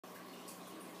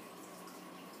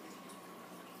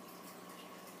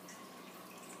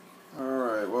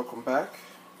welcome back.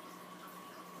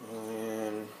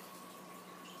 And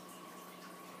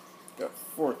got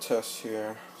 4 tests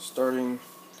here, starting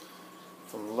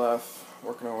from left,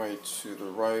 working our way to the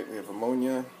right. We have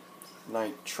ammonia,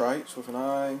 nitrites with an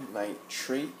I,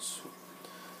 nitrates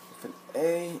with an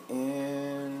A,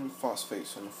 and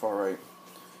phosphates on the far right.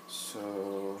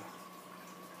 So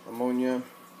ammonia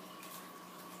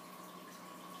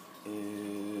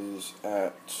is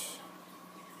at,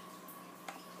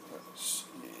 let's see,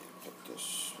 put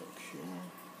this up here.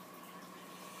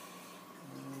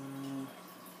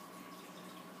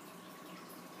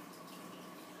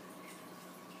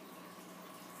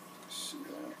 See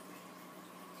that.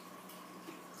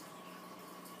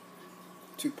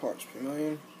 2 parts per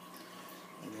million.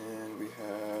 And then we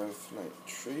have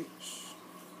nitrates.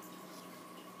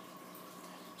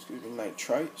 Excuse me,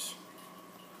 nitrites.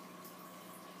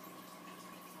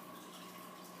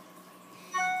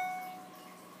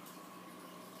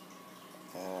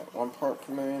 At 1 part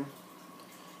per million.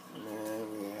 And then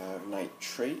we have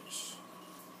nitrates.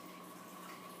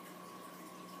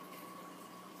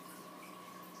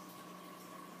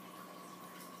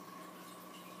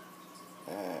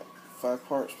 At 5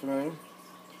 parts per million.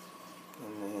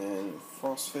 And then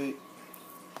phosphate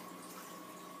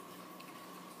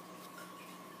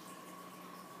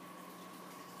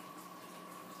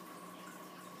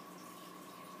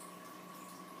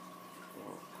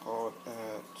we'll call it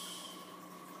at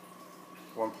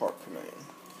 1 part per million.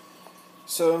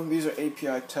 So these are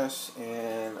API tests,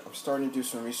 and I'm starting to do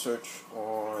some research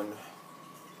on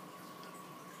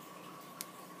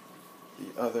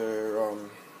the other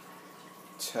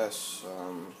tests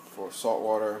for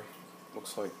saltwater.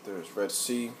 Looks like there's Red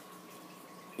Sea,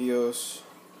 EOS,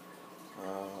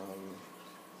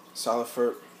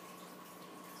 Salifert,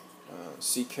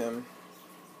 Chem,